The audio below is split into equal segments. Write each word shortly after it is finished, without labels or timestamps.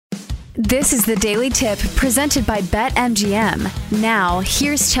This is the Daily Tip presented by BetMGM. Now,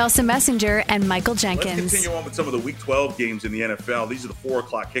 here's Chelsea Messenger and Michael Jenkins. Let's continue on with some of the Week 12 games in the NFL. These are the 4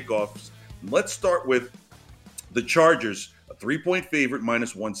 o'clock kickoffs. Let's start with the Chargers, a 3-point favorite,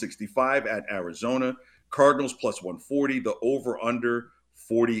 minus 165 at Arizona. Cardinals plus 140, the over-under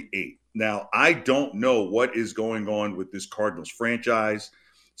 48. Now, I don't know what is going on with this Cardinals franchise.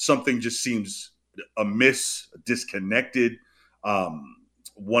 Something just seems amiss, disconnected.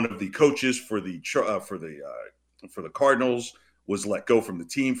 One of the coaches for the Cardinals was let go from the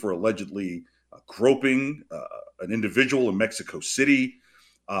team for allegedly groping an individual in Mexico City.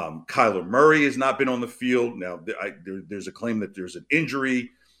 Kyler Murray has not been on the field. Now, there's a claim that there's an injury,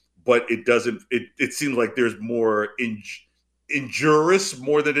 but it doesn't. It seems like there's more injurious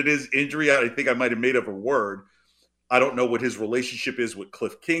more than it is injury. I think I might have made up a word. I don't know what his relationship is with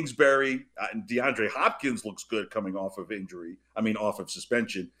Cliff Kingsbury. And DeAndre Hopkins looks good coming off of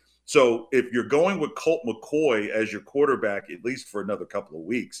suspension. So if you're going with Colt McCoy as your quarterback, at least for another couple of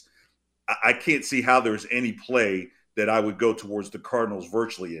weeks, I can't see how there's any play that I would go towards the Cardinals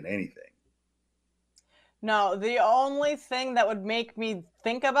virtually in anything. No, the only thing that would make me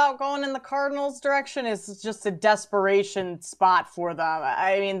think about going in the Cardinals' direction is just a desperation spot for them.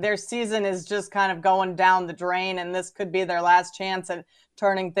 I mean, their season is just kind of going down the drain, and this could be their last chance at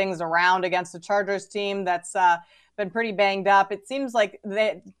turning things around against a Chargers team that's been pretty banged up. It seems like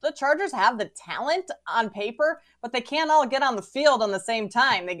the Chargers have the talent on paper, but they can't all get on the field on the same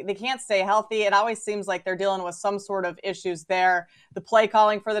time. They can't stay healthy. It always seems like they're dealing with some sort of issues there. The play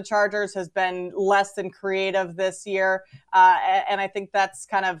calling for the Chargers has been less than creative this year, and I think that's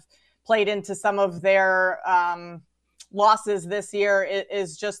kind of played into some of their losses this year.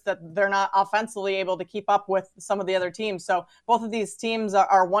 Is just that they're not offensively able to keep up with some of the other teams. So both of these teams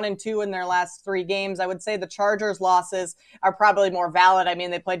are 1-2 in their last 3 games. I would say the Chargers losses are probably more valid. I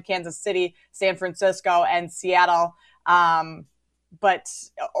mean, they played Kansas City, San Francisco, and Seattle. But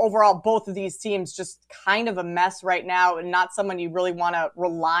overall, both of these teams just kind of a mess right now, and not someone you really want to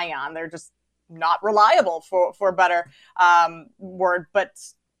rely on. They're just not reliable, for a better word. But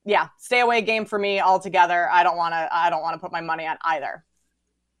yeah, stay away game for me altogether. I don't want to put my money on either.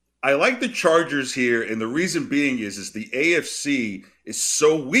 I like the Chargers here, and the reason being is the AFC is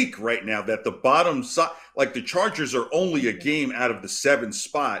so weak right now that the bottom side, like the Chargers are only a game out of the 7th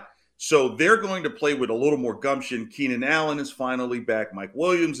spot. So they're going to play with a little more gumption. Keenan Allen is finally back. Mike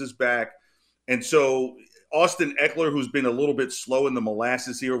Williams is back. And so Austin Eckler, who's been a little bit slow in the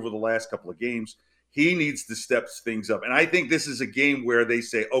molasses here over the last couple of games, he needs to step things up. And I think this is a game where they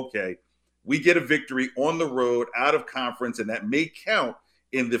say, okay, we get a victory on the road, out of conference, and that may count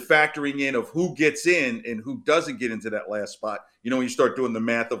in the factoring in of who gets in and who doesn't get into that last spot. You know, when you start doing the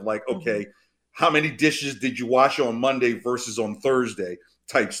math of like, okay, how many dishes did you wash on Monday versus on Thursday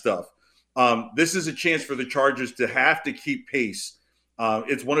type stuff. This is a chance for the Chargers to have to keep pace.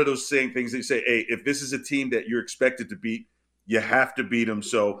 It's one of those things they say, hey, if this is a team that you're expected to beat, you have to beat them.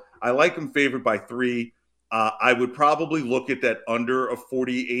 So I like them favored by 3. I would probably look at that under a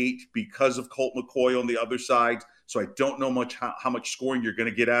 48 because of Colt McCoy on the other side. So I don't know how much scoring you're going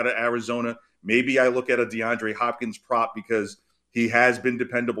to get out of Arizona. Maybe I look at a DeAndre Hopkins prop because he has been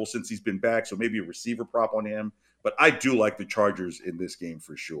dependable since he's been back. So maybe a receiver prop on him. But I do like the Chargers in this game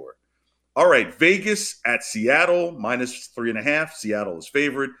for sure. All right, Vegas at Seattle, minus 3.5. Seattle is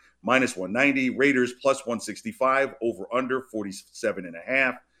favored. Minus 190, Raiders plus 165, over under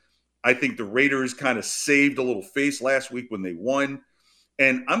 47.5. I think the Raiders kind of saved a little face last week when they won.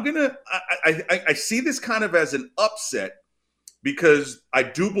 And I see this kind of as an upset because I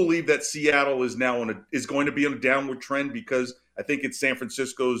do believe that Seattle is now is going to be on a downward trend because I think it's San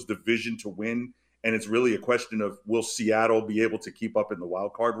Francisco's division to win. And it's really a question of, will Seattle be able to keep up in the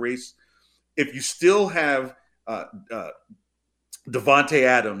wild card race? If you still have Devontae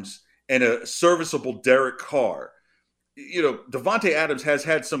Adams and a serviceable Derek Carr, you know, Devontae Adams has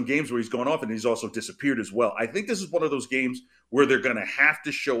had some games where he's gone off and he's also disappeared as well. I think this is one of those games where they're going to have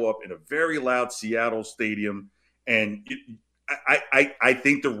to show up in a very loud Seattle stadium. And I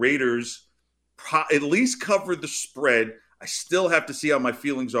think the Raiders at least cover the spread. I still have to see how my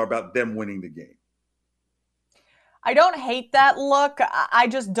feelings are about them winning the game. I don't hate that look. I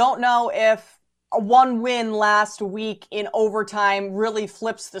just don't know if a 1 win last week in overtime really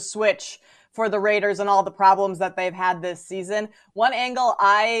flips the switch for the Raiders and all the problems that they've had this season. One angle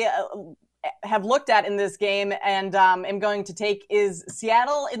I have looked at in this game and am going to take is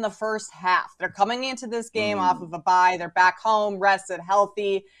Seattle in the first half. They're coming into this game off of a bye. They're back home, rested,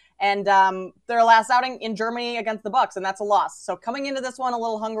 healthy, and their last outing in Germany against the Bucs, and that's a loss. So coming into this one a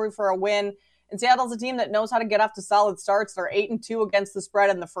little hungry for a win. And Seattle's a team that knows how to get off to solid starts. They're 8-2 against the spread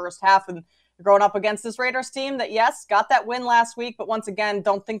in the first half, and growing up against this Raiders team that, yes, got that win last week, but once again,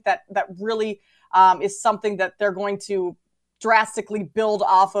 don't think that really is something that they're going to drastically build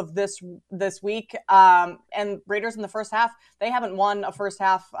off of this week. And Raiders in the first half, they haven't won a first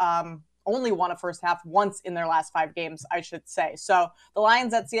half, only won a first half once in their last 5 games, I should say. So the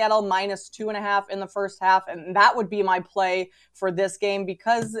Lions at Seattle -2.5 in the first half. And that would be my play for this game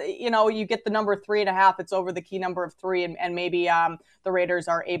because, you get the number 3.5. It's over the key number of 3. And maybe the Raiders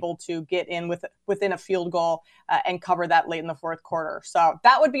are able to get in within a field goal and cover that late in the fourth quarter. So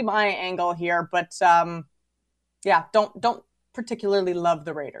that would be my angle here. But don't particularly love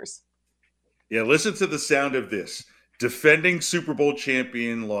the Raiders. Yeah, listen to the sound of this. Defending Super Bowl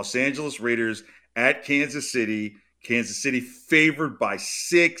champion Los Angeles Raiders at Kansas City. Kansas City favored by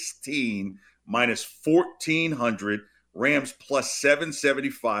 16, -1,400. Rams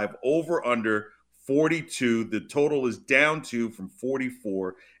 +775, over under 42. The total is down 2 from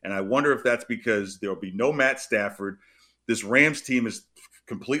 44. And I wonder if that's because there'll be no Matt Stafford. This Rams team is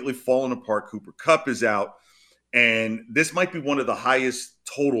completely fallen apart. Cooper Kupp is out. And this might be one of the highest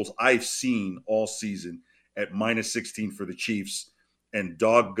totals I've seen all season at -16 for the Chiefs. And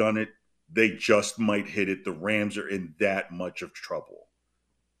doggone it, they just might hit it. The Rams are in that much of trouble.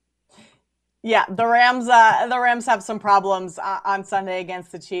 Yeah, the Rams have some problems on Sunday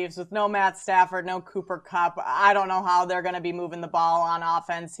against the Chiefs with no Matt Stafford, no Cooper Kupp. I don't know how they're going to be moving the ball on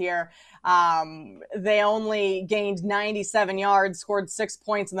offense here. They only gained 97 yards, scored 6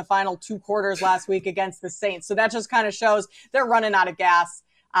 points in the final 2 quarters last week against the Saints. So that just kind of shows they're running out of gas.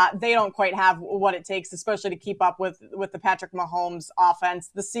 They don't quite have what it takes, especially to keep up with the Patrick Mahomes offense.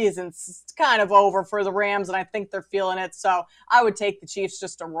 The season's kind of over for the Rams, and I think they're feeling it. So I would take the Chiefs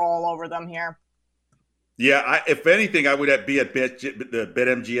just to roll over them here. Yeah, if anything, I would be at the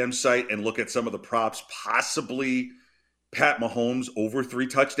BetMGM site and look at some of the props, possibly Pat Mahomes over 3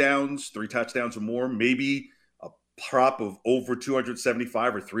 touchdowns or more, maybe a prop of over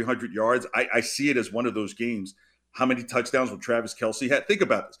 275 or 300 yards. I see it as one of those games. How many touchdowns will Travis Kelce have? Think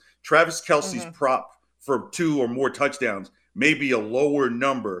about this. Travis Kelce's prop for 2 or more touchdowns may be a lower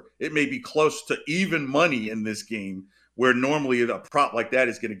number. It may be close to even money in this game, where normally a prop like that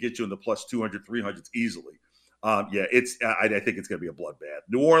is going to get you in the +200, 300s easily. I think it's going to be a bloodbath.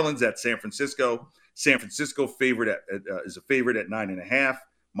 New Orleans at San Francisco. San Francisco is a favorite at 9.5,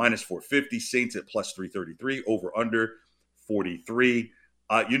 -450. Saints at +333, over under 43.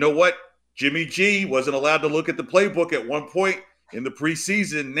 You know what? Jimmy G wasn't allowed to look at the playbook at one point in the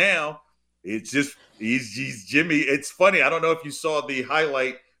preseason. Now it's just he's Jimmy. It's funny. I don't know if you saw the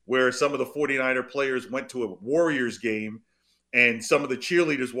highlight where some of the 49er players went to a Warriors game and some of the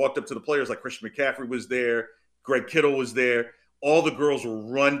cheerleaders walked up to the players, like Christian McCaffrey was there, Greg Kittle was there. All the girls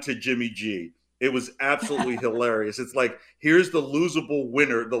run to Jimmy G. It was absolutely hilarious. It's like, here's the losable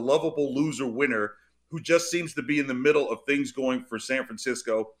winner, the lovable loser winner, who just seems to be in the middle of things going for San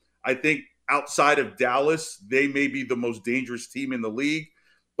Francisco. I think outside of Dallas, they may be the most dangerous team in the league.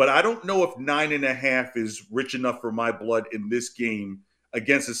 But I don't know if 9.5 is rich enough for my blood in this game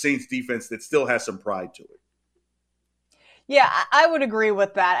against the Saints defense that still has some pride to it. Yeah, I would agree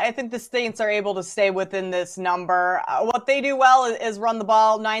with that. I think the Saints are able to stay within this number. What they do well is run the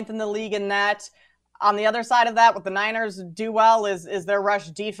ball, 9th in the league in that. On the other side of that, what the Niners do well is their rush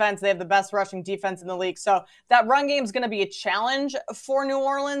defense. They have the best rushing defense in the league. So that run game is going to be a challenge for New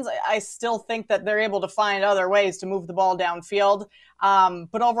Orleans. I still think that they're able to find other ways to move the ball downfield.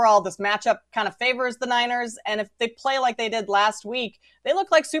 But overall, this matchup kind of favors the Niners. And if they play like they did last week, they look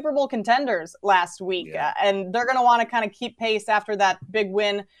like Super Bowl contenders last week. Yeah. And they're going to want to kind of keep pace after that big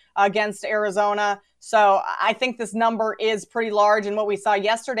win against Arizona. So I think this number is pretty large. And what we saw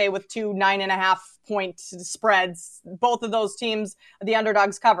yesterday with 2 9.5-point spreads, both of those teams, the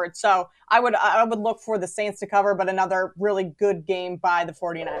underdogs covered. So I would look for the Saints to cover, but another really good game by the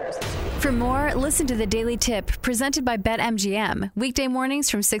 49ers. For more, listen to the Daily Tip presented by BetMGM. Weekday mornings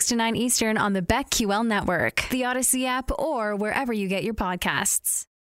from 6 to 9 Eastern on the BetQL network, the Odyssey app, or wherever you get your podcasts.